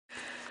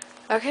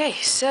Okay,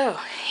 so,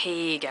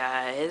 hey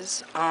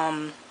guys,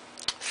 I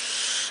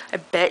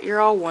bet you're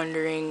all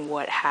wondering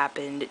what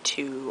happened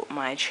to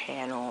my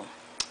channel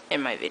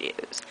in my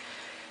videos.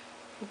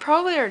 You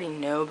probably already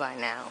know by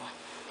now,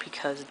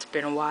 because it's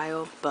been a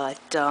while, but,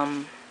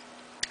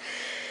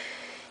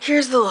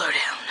 here's the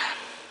lowdown.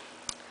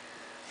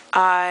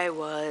 I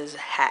was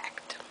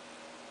hacked.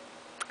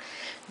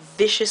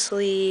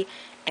 Viciously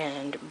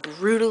and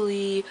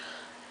brutally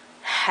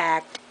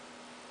hacked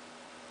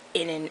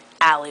in an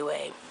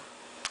alleyway.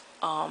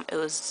 It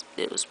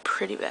was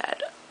pretty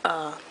bad.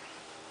 Yeah,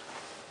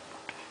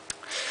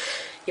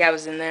 I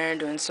was in there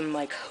doing some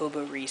like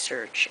hobo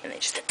research and they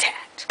just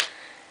attacked.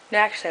 And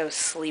actually I was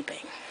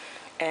sleeping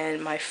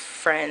and my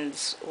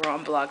friends were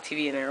on Blog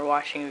TV and they were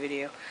watching a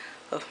video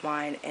of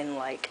mine and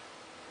like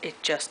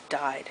it just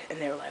died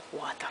and they were like,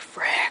 what the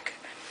frick?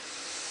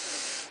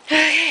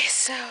 Okay,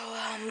 so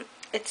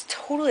it's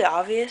totally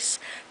obvious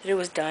that it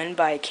was done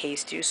by a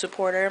K-Stu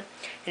supporter,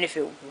 and if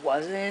it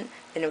wasn't,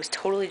 then it was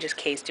totally just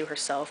K-Stu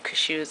herself, because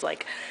she was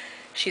like,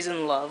 she's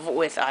in love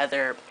with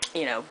either,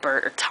 you know,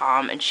 Bert or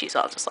Tom, and she's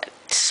all just like,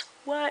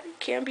 what?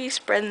 Can't be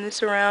spreading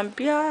this around,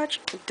 biatch.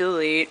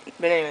 Delete.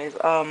 But anyways,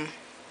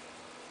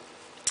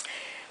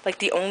 like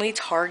the only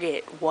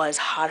target was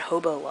Hot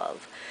Hobo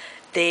Love.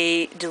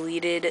 They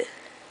deleted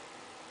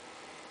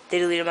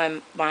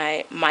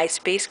my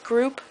MySpace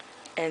group,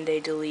 and they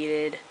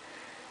deleted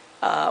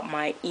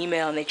my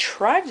email, and they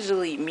tried to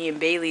delete me and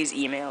Bailey's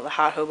email, the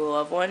Hot Hobo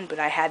Love one, but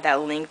I had that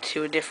linked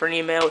to a different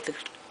email with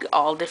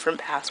all different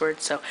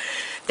passwords, so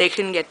they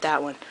couldn't get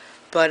that one.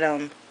 But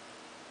I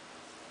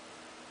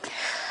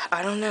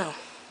don't know.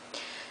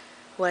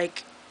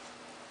 Like,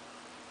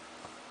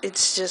 it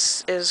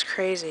was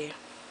crazy.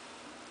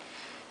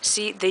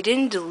 See, they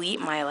didn't delete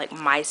my like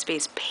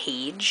MySpace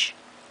page,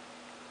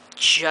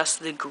 just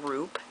the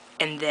group,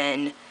 and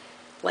then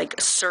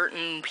like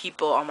certain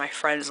people on my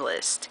friends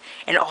list,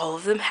 and all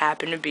of them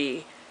happen to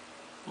be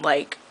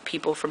like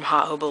people from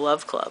Hot Hobo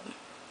Love Club,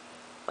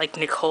 like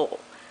Nicole.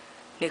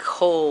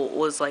 Nicole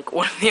was like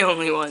one of the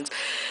only ones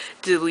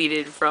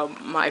deleted from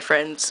my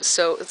friends,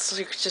 so it's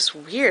like just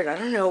weird. I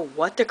don't know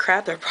what the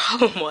crap their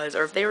problem was,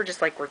 or if they were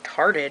just like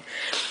retarded.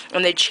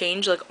 And they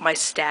changed like my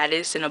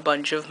status and a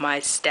bunch of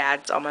my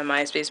stats on my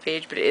MySpace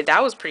page, but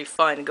that was pretty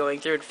fun going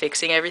through and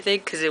fixing everything,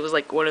 because it was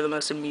like one of the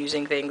most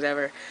amusing things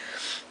ever.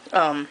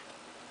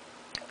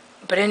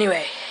 But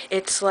anyway,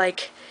 it's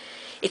like,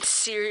 it's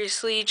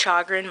seriously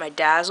chagrin my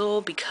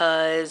dazzle,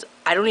 because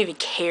I don't even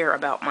care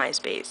about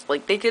MySpace.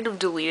 Like, they could have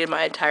deleted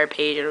my entire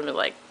page and I'd be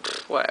like,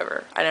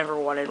 whatever. I never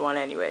wanted one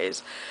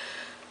anyways.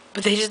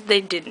 But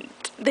they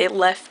didn't. They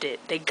left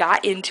it. They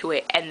got into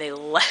it and they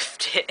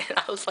left it. And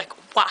I was like,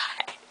 why?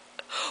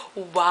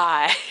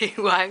 Why?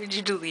 Why would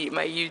you delete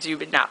my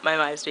YouTube and not my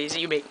MySpace?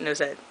 You make no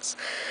sense.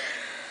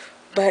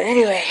 But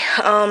anyway,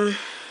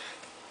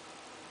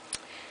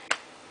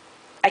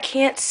 I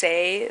can't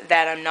say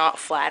that I'm not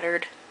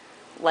flattered.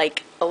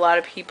 Like, a lot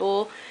of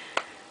people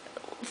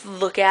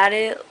look at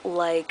it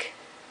like,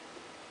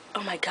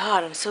 oh my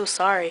god, I'm so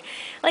sorry.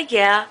 Like,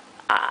 yeah,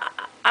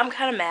 I'm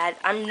kind of mad.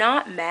 I'm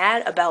not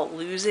mad about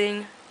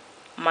losing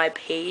my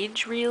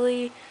page,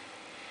 really.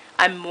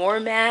 I'm more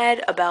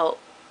mad about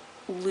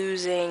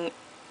losing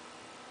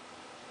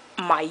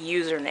my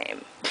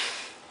username.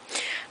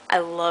 I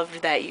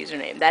loved that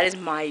username. That is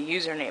my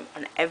username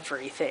on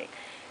everything.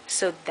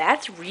 So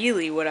that's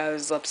really what I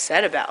was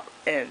upset about.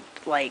 And,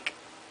 like,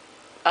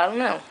 I don't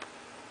know.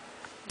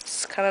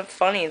 It's kind of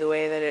funny the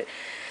way that it,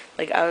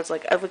 like, I was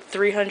like, I have like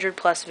 300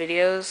 plus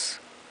videos.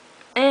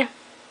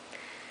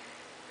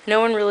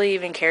 No one really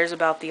even cares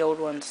about the old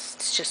ones.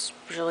 It's just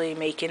really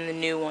making the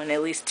new one,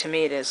 at least to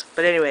me it is.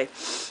 But anyway,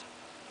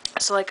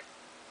 so like,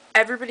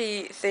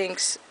 everybody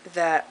thinks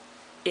that,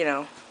 you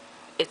know,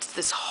 it's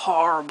this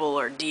horrible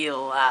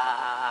ordeal.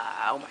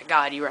 Oh my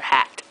god, you were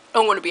hacked. I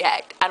don't want to be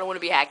hacked. I don't want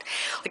to be hacked.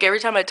 Like, every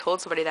time I told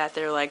somebody that,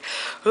 they're like,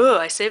 oh,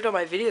 I saved all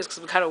my videos because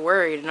I'm kind of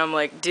worried. And I'm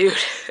like, dude,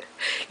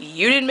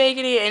 you didn't make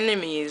any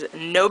enemies.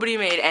 Nobody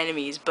made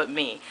enemies but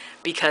me,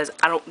 because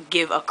I don't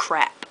give a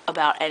crap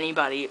about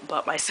anybody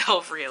but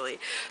myself, really.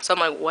 So I'm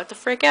like, what the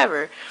frick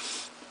ever.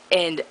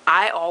 And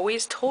I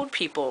always told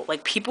people,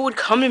 like, people would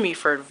come to me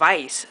for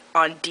advice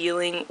on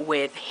dealing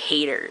with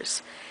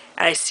haters.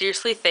 And I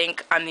seriously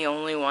think I'm the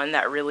only one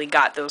that really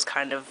got those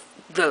kind of,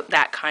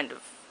 that kind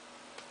of,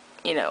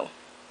 you know,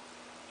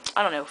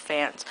 I don't know,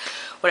 fans,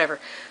 whatever.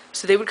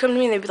 So they would come to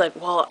me and they'd be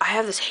like, well, I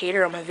have this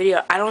hater on my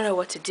video. I don't know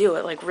what to do.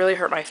 It, like, really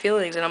hurt my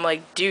feelings. And I'm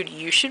like, dude,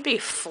 you should be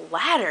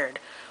flattered.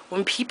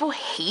 When people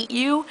hate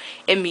you,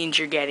 it means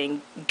you're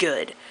getting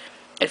good.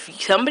 If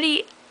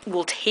somebody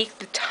will take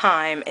the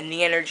time and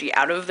the energy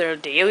out of their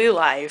daily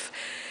life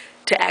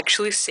to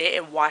actually sit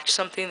and watch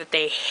something that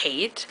they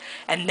hate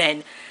and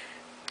then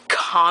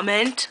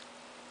comment,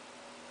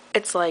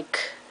 it's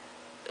like,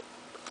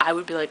 I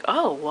would be like,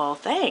 oh, well,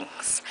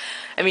 thanks.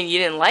 I mean, you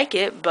didn't like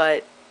it,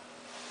 but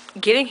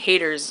getting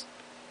haters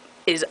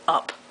is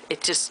up.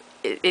 It just,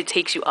 it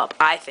takes you up,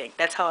 I think.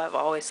 That's how I've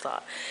always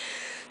thought.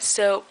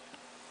 So,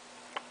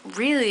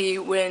 really,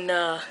 when,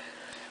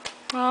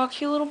 oh,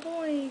 cute little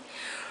boy. money.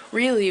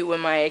 Really, when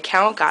my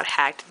account got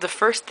hacked, the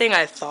first thing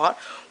I thought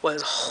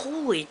was,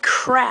 holy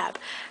crap,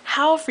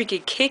 how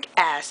freaking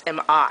kick-ass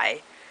am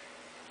I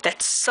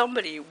that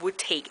somebody would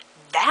take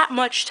that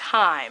much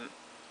time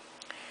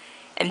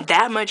and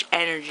that much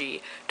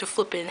energy to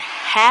flippin'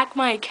 hack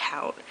my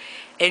account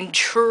and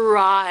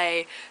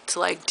try to,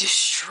 like,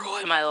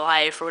 destroy my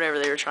life or whatever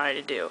they were trying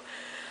to do.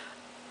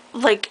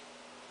 Like,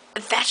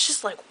 that's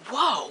just like,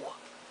 whoa.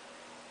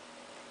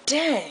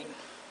 Dang.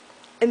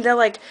 And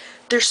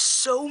they're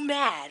so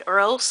mad or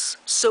else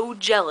so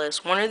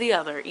jealous, one or the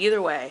other,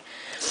 either way,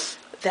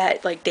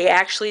 that, like, they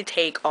actually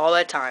take all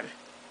that time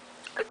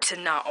to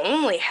not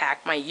only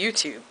hack my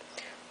YouTube,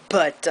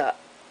 but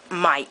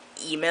my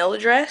email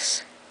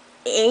address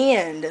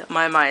and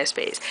my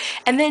MySpace.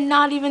 And then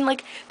not even,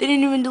 like, they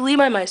didn't even delete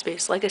my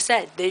MySpace. Like I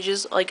said, they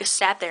just, like,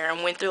 sat there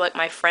and went through, like,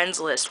 my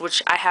friends list,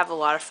 which I have a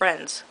lot of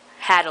friends.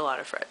 Had a lot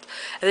of friends.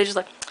 And they just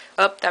like,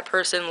 oh, that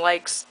person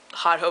likes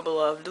Hot Hope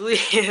Love,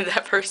 deleted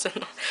that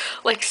person.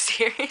 Like,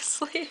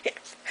 seriously?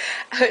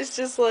 I was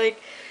just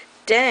like,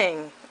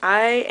 dang,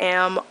 I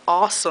am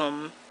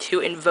awesome to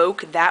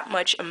invoke that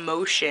much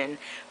emotion,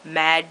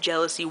 mad,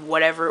 jealousy,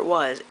 whatever it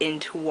was,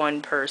 into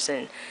one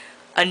person.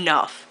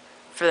 Enough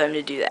for them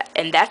to do that.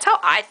 And that's how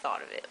I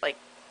thought of it, like,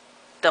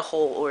 the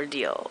whole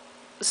ordeal.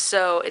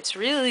 So it's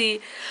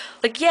really,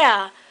 like,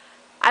 yeah,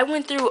 I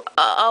went through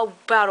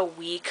about a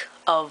week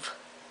of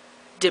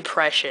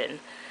depression,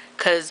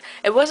 because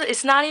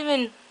it's not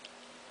even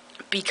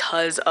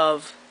because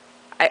of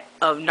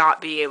not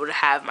being able to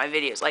have my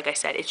videos. Like I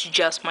said, it's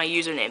just my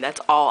username.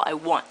 That's all I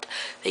want.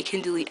 They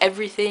can delete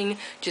everything,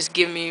 just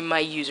give me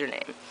my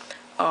username.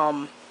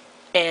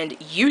 And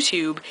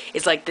YouTube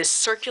is like this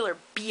circular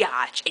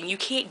biatch, and you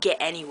can't get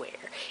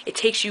anywhere. It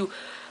takes you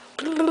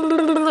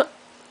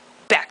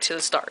back to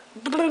the start.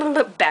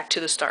 Back to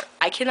the start.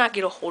 I cannot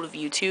get a hold of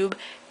YouTube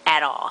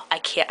at all. I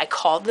can't. I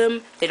called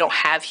them. They don't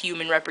have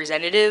human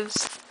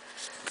representatives.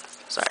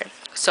 Sorry.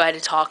 So I had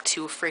to talk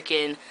to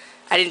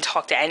I didn't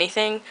talk to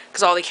anything,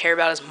 because all they care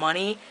about is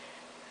money.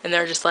 And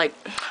they're just like,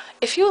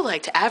 if you would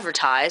like to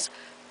advertise,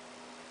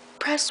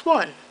 press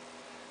 1.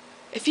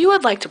 If you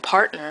would like to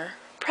partner,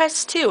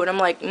 press 2. And I'm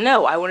like,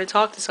 no, I want to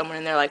talk to someone.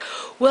 And they're like,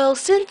 well,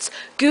 since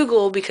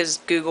Google, because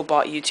Google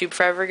bought YouTube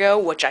forever ago,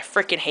 which I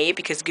freaking hate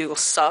because Google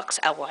sucks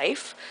at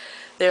life,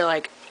 they're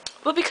like,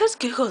 well, because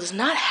Google does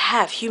not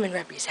have human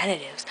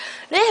representatives.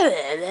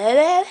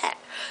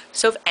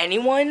 So if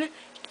anyone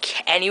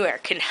anywhere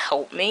can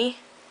help me,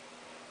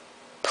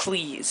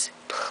 please,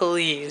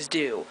 please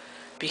do,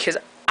 because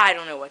I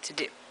don't know what to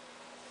do.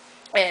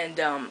 And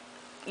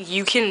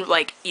you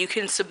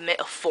can submit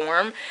a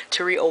form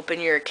to reopen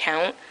your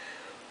account,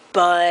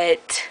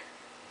 but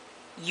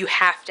you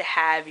have to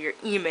have your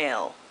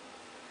email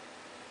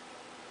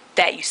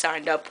that you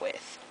signed up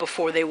with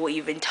before they will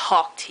even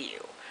talk to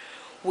you,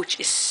 which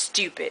is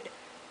stupid.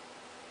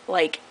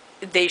 Like,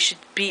 you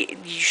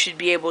should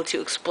be able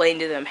to explain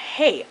to them,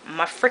 hey,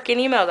 my freaking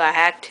email got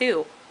hacked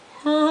too.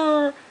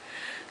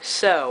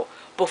 So,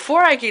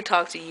 before I can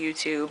talk to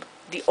YouTube,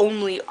 the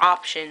only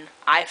option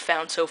I've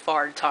found so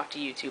far to talk to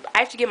YouTube, I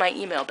have to get my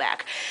email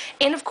back.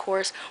 And of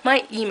course,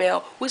 my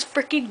email was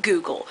freaking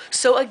Google.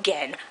 So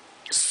again,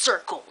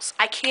 circles.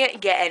 I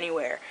can't get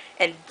anywhere.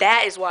 And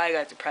that is why I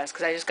got depressed,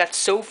 because I just got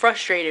so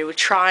frustrated with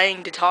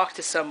trying to talk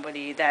to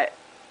somebody that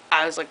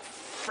I was like,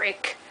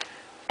 frick,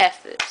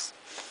 F this.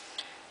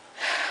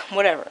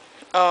 Whatever.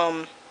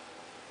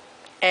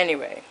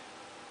 Anyway.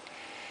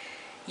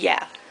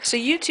 Yeah. So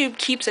YouTube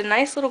keeps a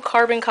nice little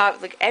carbon copy,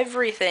 like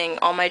everything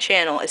on my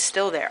channel is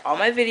still there. All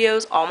my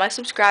videos, all my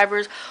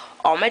subscribers,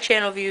 all my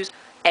channel views,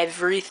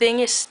 everything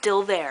is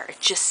still there. It's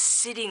just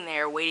sitting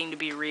there waiting to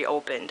be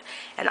reopened.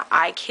 And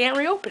I can't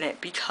reopen it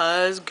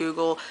because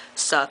Google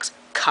sucks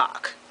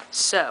cock.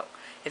 So,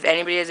 if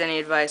anybody has any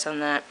advice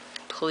on that,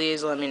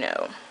 please let me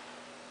know.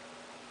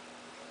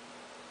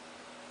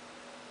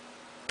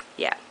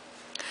 Yeah.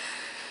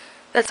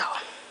 That's all.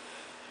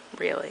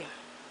 Really.